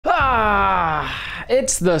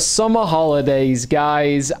It's the summer holidays,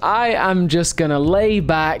 guys. I am just gonna lay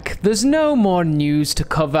back. There's no more news to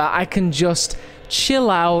cover. I can just chill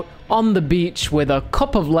out on the beach with a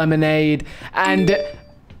cup of lemonade and...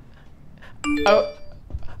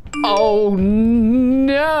 Oh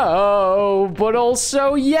no, but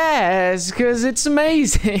also yes, because it's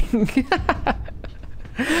amazing.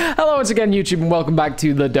 Hello once again, YouTube, and welcome back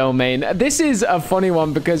to The Domain. This is a funny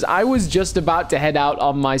one because I was just about to head out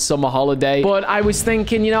on my summer holiday, but I was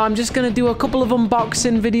thinking, you know, I'm just gonna do a couple of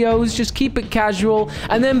unboxing videos, just keep it casual,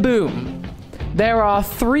 and then boom. There are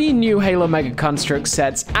 3 new Halo Mega Construx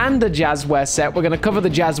sets and a Jazzware set. We're going to cover the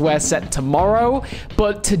Jazzware set tomorrow,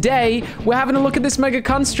 but today we're having a look at this Mega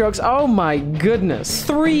Construx. Oh my goodness.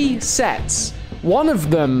 3 sets. One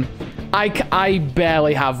of them I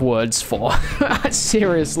barely have words for.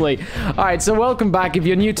 Seriously. Alright, so welcome back. If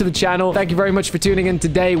you're new to the channel, thank you very much for tuning in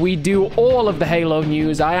today. We do all of the Halo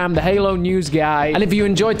news. I am the Halo news guy. And if you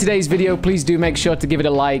enjoyed today's video, please do make sure to give it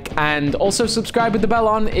a like and also subscribe with the bell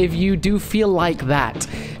on if you do feel like that.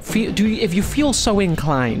 If you feel so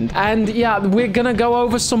inclined. And yeah, we're gonna go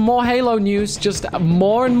over some more Halo news, just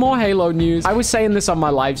more and more Halo news. I was saying this on my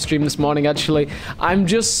live stream this morning, actually. I'm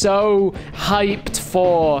just so hyped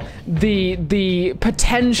for the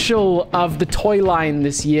potential of the toy line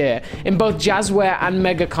this year in both Jazzware and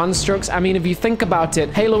Mega Construx. I mean, if you think about it,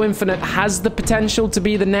 Halo Infinite has the potential to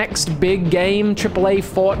be the next big game, AAA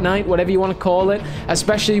Fortnite, whatever you want to call it,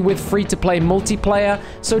 especially with free-to-play multiplayer.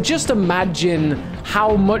 So just imagine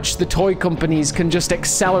how much the toy companies can just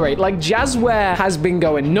accelerate. Like, Jazzware has been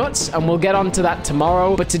going nuts, and we'll get onto that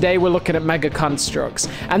tomorrow, but today we're looking at Mega Construx.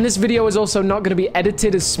 And this video is also not going to be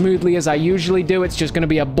edited as smoothly as I usually do. It's just going to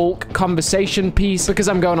be a bulk conversation piece because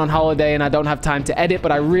I'm going on holiday and I don't have time to edit,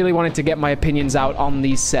 but I really wanted to get my opinions out on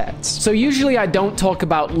these sets. So usually I don't talk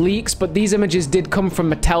about leaks, but these images did come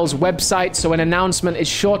from Mattel's website, so an announcement is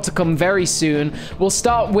sure to come very soon. We'll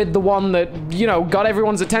start with the one that, you know, got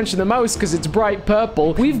everyone's attention the most because it's bright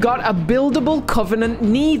purple. We've got a buildable Covenant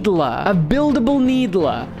Needler. A buildable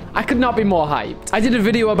Needler. I could not be more hyped. I did a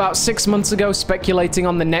video about 6 months ago speculating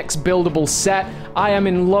on the next buildable set. I am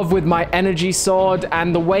in love with my energy sword,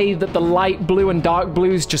 and the way that the light blue and dark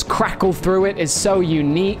blues just crackle through it is so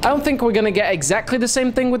unique. I don't think we're gonna get exactly the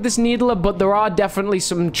same thing with this Needler, but there are definitely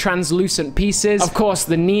some translucent pieces. Of course,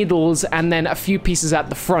 the needles, and then a few pieces at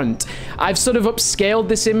the front. I've sort of upscaled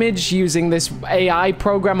this image using this AI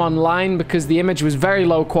program online because the image was very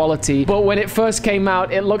low quality, but when it first came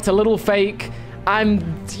out, it looked a little fake.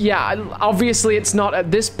 Yeah, obviously it's not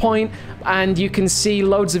at this point, and you can see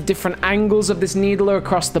loads of different angles of this Needler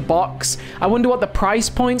across the box. I wonder what the price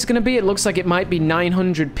point's gonna be. It looks like it might be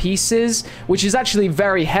 900 pieces, which is actually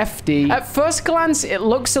very hefty. At first glance, it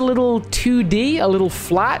looks a little 2D, a little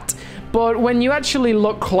flat, but when you actually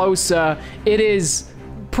look closer, it is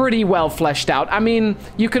pretty well fleshed out. I mean,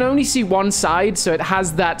 you can only see one side, so it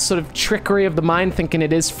has that sort of trickery of the mind thinking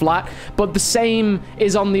it is flat, but the same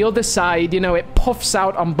is on the other side. You know, it puffs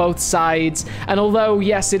out on both sides, and although,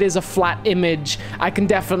 yes, it is a flat image, I can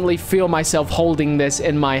definitely feel myself holding this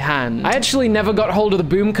in my hand. I actually never got hold of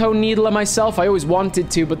the Boomco Needler myself. I always wanted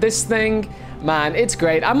to, but this thing... man, it's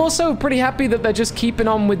great. I'm also pretty happy that they're just keeping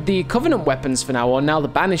on with the Covenant weapons for now, or now the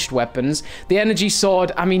banished weapons. The energy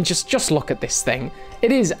sword, I mean, just look at this thing.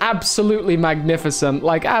 It is absolutely magnificent,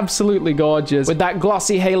 like absolutely gorgeous, with that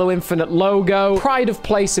glossy Halo Infinite logo. Pride of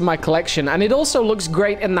place in my collection, and it also looks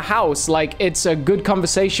great in the house. Like, it's a good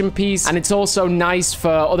conversation piece, and it's also nice for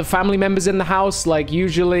other family members in the house. Like,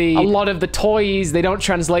 usually a lot of the toys, they don't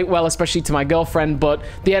translate well, especially to my girlfriend, but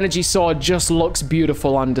the energy sword just looks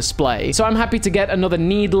beautiful on display. So I'm happy to get another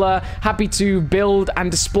Needler, happy to build and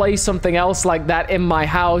display something else like that in my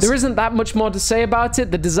house. There isn't that much more to say about it.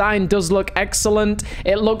 The design does look excellent.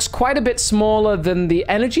 It looks quite a bit smaller than the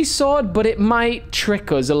energy sword, but it might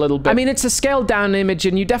trick us a little bit. I mean, it's a scaled down image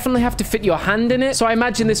and you definitely have to fit your hand in it, so I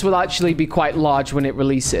imagine this will actually be quite large when it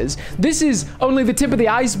releases. This is only the tip of the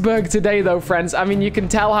iceberg today though, friends. I mean, you can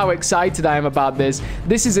tell how excited I am about this.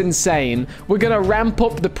 This is insane. We're gonna ramp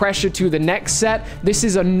up the pressure to the next set. This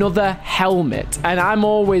is another helmet, and I'm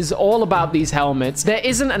always all about these helmets. There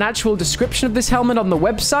isn't an actual description of this helmet on the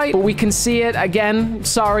website, but we can see it again.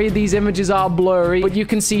 Sorry, these images are blurry, but you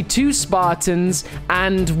can see 2 Spartans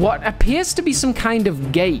and what appears to be some kind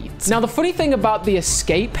of gate. Now, the funny thing about the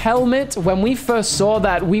escape helmet, when we first saw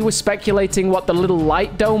that, we were speculating what the little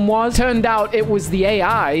light dome was. Turned out it was the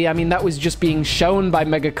AI. I mean, that was just being shown by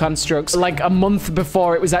Mega Construx like a month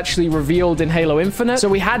before it was actually revealed in Halo Infinite. So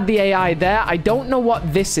we had the AI there. I don't know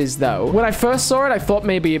what this is, though. When I I first saw it, I thought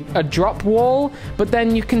maybe a drop wall, but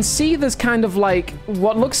then you can see there's kind of like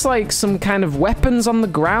what looks like some kind of weapons on the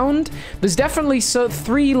ground. There's definitely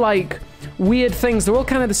three like weird things. They're all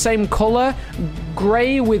kind of the same color,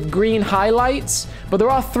 gray with green highlights, but there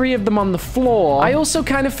are three of them on the floor. I also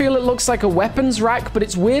kind of feel it looks like a weapons rack, but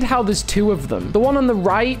it's weird how there's two of them. The one on the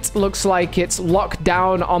right looks like it's locked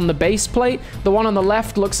down on the base plate. The one on the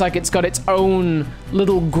left looks like it's got its own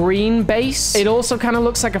little green base. It also kind of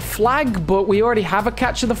looks like a flag, but we already have a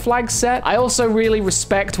Catch of the Flag set. I also really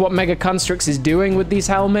respect what Mega Construx is doing with these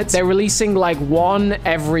helmets. They're releasing like one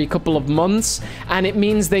every couple of months, and it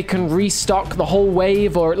means they can restock the whole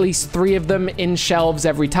wave, or at least three of them in shelves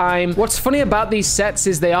every time. What's funny about these sets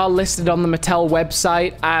is they are listed on the Mattel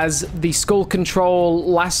website as the Skull Control,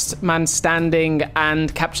 Last Man Standing,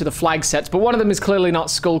 and Capture the Flag sets, but one of them is clearly not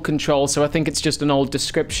Skull Control, so I think it's just an old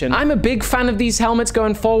description. I'm a big fan of these helmets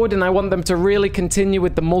going forward, and I want them to really continue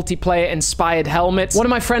with the multiplayer-inspired helmets. One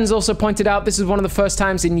of my friends also pointed out this is one of the first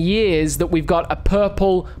times in years that we've got a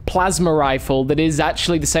purple plasma rifle that is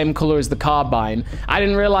actually the same color as the carbine. I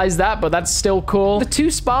didn't realize that, but that's still cool. The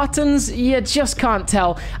two Spartans, yeah, just can't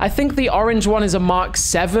tell. I think the orange one is a Mark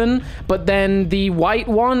 7, but then the white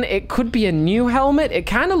one, it could be a new helmet. It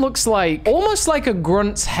kind of looks like, almost like a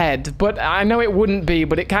Grunt's head, but I know it wouldn't be,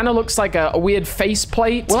 but it kind of looks like a weird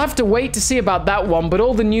faceplate. We'll have to wait to see about that one, but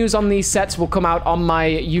all the news on these sets will come out on my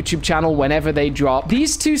YouTube channel whenever they drop.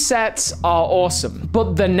 These two sets are awesome,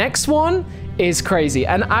 but the next one is crazy.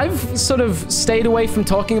 And I've sort of stayed away from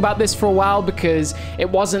talking about this for a while because it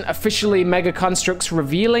wasn't officially Mega Construx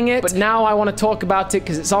revealing it, but now I want to talk about it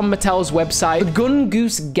because it's on Mattel's website. The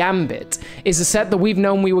Gungoose Gambit is a set that we've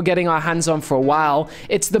known we were getting our hands on for a while.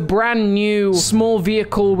 It's the brand new small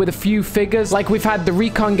vehicle with a few figures. Like, we've had the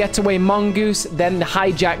Recon Getaway Mongoose, then the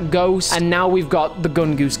Hijack Ghost, and now we've got the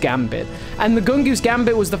Gungoose Gambit. And the Gungoose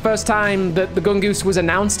Gambit was the first time that the Gungoose was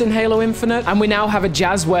announced in Halo Infinite, and we now have a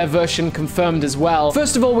Jazzware version confirmed as well.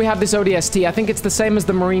 First of all, we have this ODST. I think it's the same as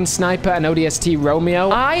the Marine Sniper and ODST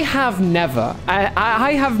Romeo. I have never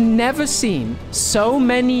seen so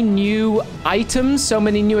many new items, so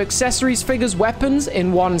many new accessories, figures, weapons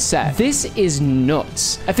in one set. This is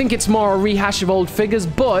nuts. I think it's more a rehash of old figures,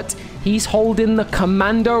 but he's holding the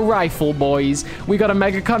commando rifle, boys. We got a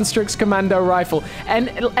Mega Construx commando rifle. And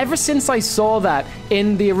ever since I saw that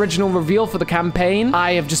in the original reveal for the campaign,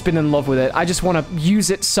 I have just been in love with it. I just want to use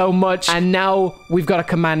it so much. And now we've got a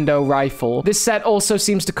commando rifle. This set also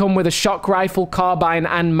seems to come with a shock rifle, carbine,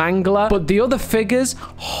 and mangler. But the other figures,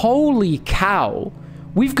 holy cow.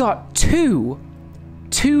 We've got two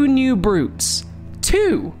new brutes.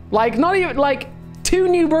 Two. Like, not even, like, two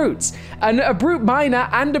new brutes, and a brute miner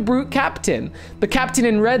and a brute captain. The captain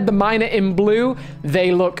in red, the miner in blue.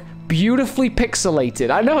 They look beautifully pixelated.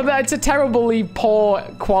 I know that it's a terribly poor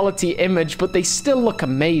quality image, but they still look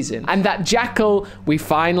amazing. And that Jackal, we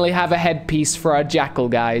finally have a headpiece for our Jackal,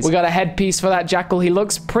 guys. We got a headpiece for that Jackal. He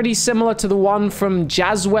looks pretty similar to the one from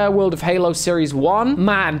Jazzware World of Halo Series 1.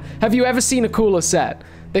 Man, have you ever seen a cooler set?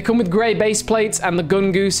 They come with gray base plates, and the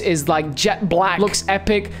Gungoose is like jet black. Looks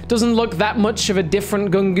epic. Doesn't look that much of a different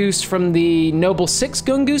Gungoose from the Noble 6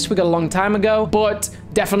 Gungoose we got a long time ago, but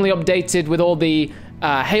definitely updated with all the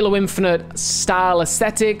Halo Infinite style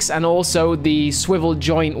aesthetics and also the swivel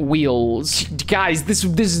joint wheels. Guys, this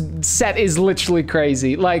set is literally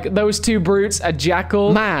crazy. Like, those two brutes, a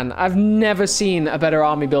Jackal. Man, I've never seen a better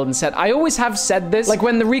army building set. I always have said this. Like,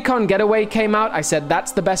 when the Recon Getaway came out, I said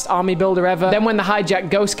that's the best army builder ever. Then when the Hijack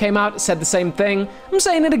Ghost came out, I said the same thing. I'm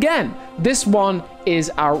saying it again. This one is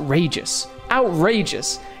outrageous.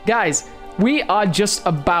 Outrageous. Guys, we are just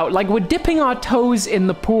about, like, we're dipping our toes in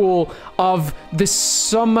the pool of the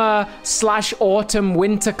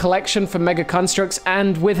summer/autumn/winter collection for Mega Construx,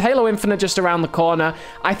 and with Halo Infinite just around the corner,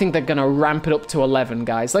 I think they're gonna ramp it up to 11,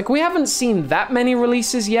 guys. Like, we haven't seen that many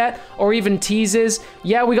releases yet, or even teasers.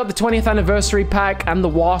 Yeah, we got the 20th anniversary pack, and the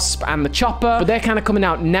Wasp, and the Chopper, but they're kind of coming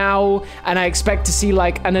out now, and I expect to see,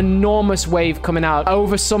 like, an enormous wave coming out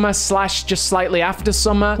over summer/just slightly after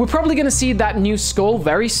summer. We're probably gonna see that new Skull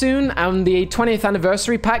very soon, and the 20th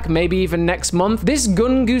anniversary pack, maybe even next month. This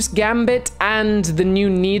Gungoose Gambit and the new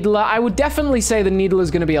Needler, I would definitely say the Needler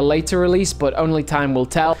is going to be a later release, but only time will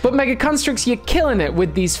tell. But Mega Construx, you're killing it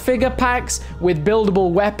with these figure packs, with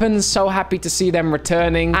buildable weapons. So happy to see them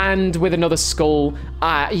returning, and with another Skull.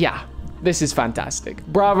 Yeah. This is fantastic.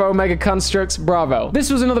 Bravo, Mega Construx, bravo.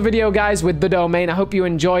 This was another video, guys, with the domain. I hope you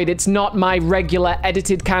enjoyed. It's not my regular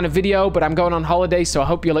edited kind of video, but I'm going on holiday, so I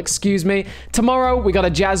hope you'll excuse me. Tomorrow, we got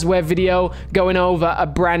a Jazzware video going over a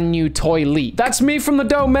brand new toy leak. That's me from the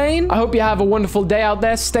domain. I hope you have a wonderful day out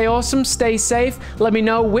there. Stay awesome, stay safe. Let me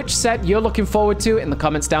know which set you're looking forward to in the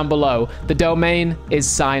comments down below. The domain is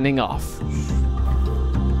signing off.